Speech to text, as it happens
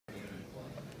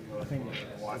I think,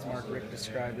 as Mark Rick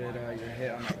described it, your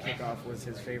hit on that kickoff was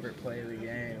his favorite play of the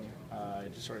game.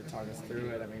 Just sort of talk us through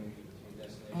it. I mean,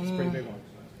 it's a pretty big one.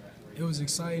 It was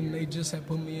exciting. They just had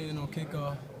put me in on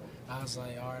kickoff. I was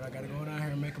like, all right, I got to go down here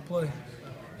and make a play.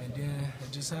 And then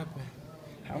it just happened.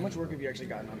 How much work have you actually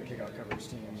gotten on the kickoff coverage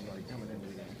team, like, coming into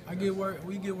the game? I get work.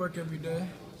 We get work every day,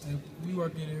 and we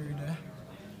work it every day.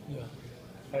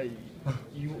 Yeah.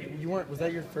 You weren't. Was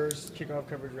that your first kickoff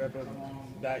coverage rep of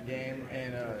that game?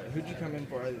 And who'd you come in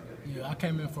for? Yeah, I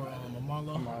came in for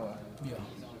Marlo. Yeah.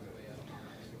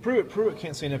 Pruitt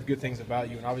can't say enough good things about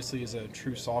you, and obviously as a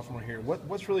true sophomore here,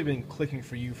 what's really been clicking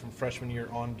for you from freshman year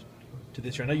on to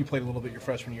this year? I know you played a little bit your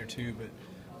freshman year too, but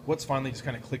what's finally just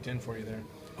kind of clicked in for you there?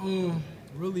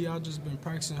 Really, I've just been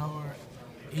practicing hard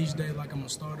each day like I'm a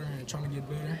starter and trying to get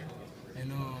better.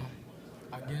 And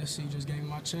I guess he just gave me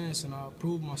my chance, and I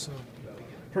proved myself.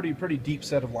 Pretty deep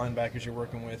set of linebackers you're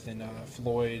working with, and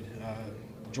Floyd,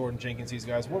 Jordan Jenkins, these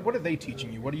guys. What are they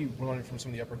teaching you? What are you learning from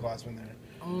some of the upperclassmen there?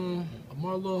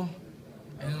 Marlo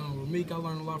and Ramik, I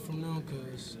learned a lot from them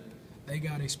because they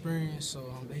got experience, so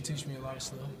they teach me a lot of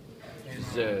stuff.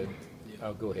 And,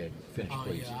 go ahead. Finish,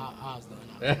 please. Yeah, I was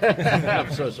done.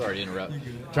 I'm so sorry to interrupt.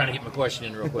 Trying to get my question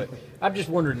in real quick. I'm just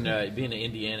wondering, being an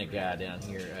Indiana guy down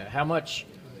here, how much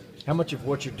of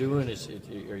what you're doing are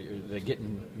they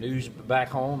getting news back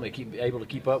home? They keep able to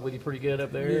keep up with you pretty good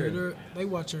up there? Yeah, they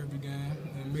watch every game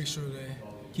and make sure they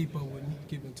keep up with me,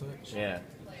 keep in touch. Yeah.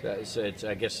 So it's,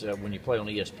 I guess when you play on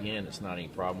ESPN, it's not any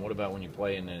problem. What about when you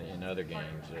play in other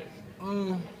games?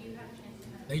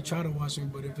 They try to watch me,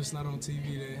 but if it's not on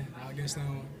TV, I guess they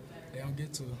don't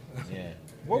get to. Yeah.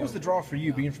 What was the draw for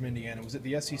you being from Indiana? Was it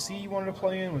the SEC you wanted to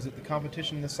play in? Was it the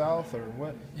competition in the South, or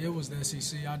what? It was the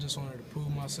SEC. I just wanted to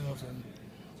prove myself and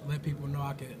let people know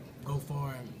I could go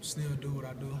far and still do what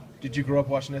I do. Did you grow up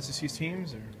watching SEC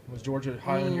teams, or was Georgia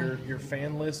high on your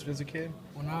fan list as a kid?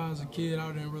 When I was a kid, I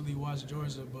didn't really watch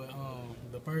Georgia, but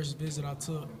the first visit I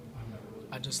took,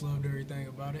 I just loved everything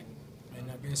about it, and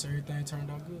I guess everything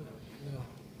turned out good. Yeah.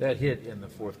 That hit in the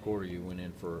fourth quarter, you went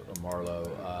in for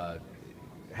Marlo.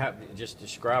 Just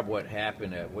describe what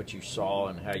happened, what you saw,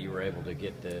 and how you were able to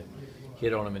get the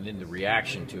hit on him, and then the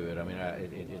reaction to it. I mean,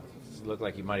 it looked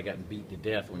like you might have gotten beat to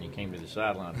death when you came to the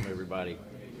sideline from everybody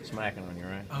smacking on you,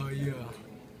 right? Oh, yeah.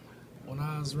 When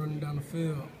I was running down the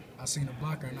field, I seen a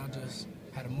blocker, and I just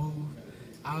had to move.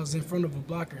 I was in front of a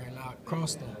blocker, and I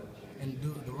crossed him. And the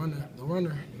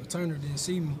returner didn't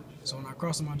see me. So when I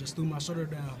crossed him, I just threw my shoulder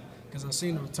down because I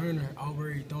seen the returner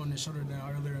already throwing his shoulder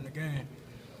down earlier in the game.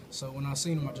 So when I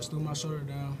seen him, I just threw my shoulder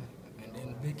down, and then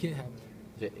the big hit happened.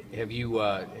 Have you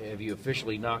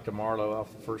officially knocked Marlo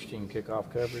off the first team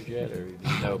kickoff coverage yet, or do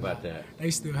you know about that?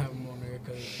 They still have him on there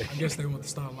because I guess they want to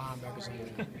start linebackers on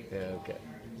there. Yeah, okay.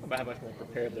 About how much more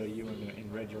prepared though you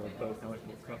and Reggie are both? How much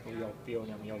more comfortable y'all feel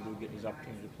now when y'all do get these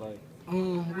opportunities to play?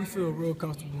 We feel real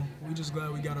comfortable. We just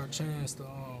glad we got our chance to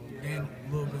gain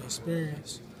a little bit of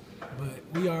experience. But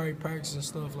we already practicing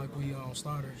stuff like we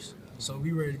starters, so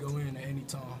we ready to go in at any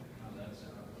time.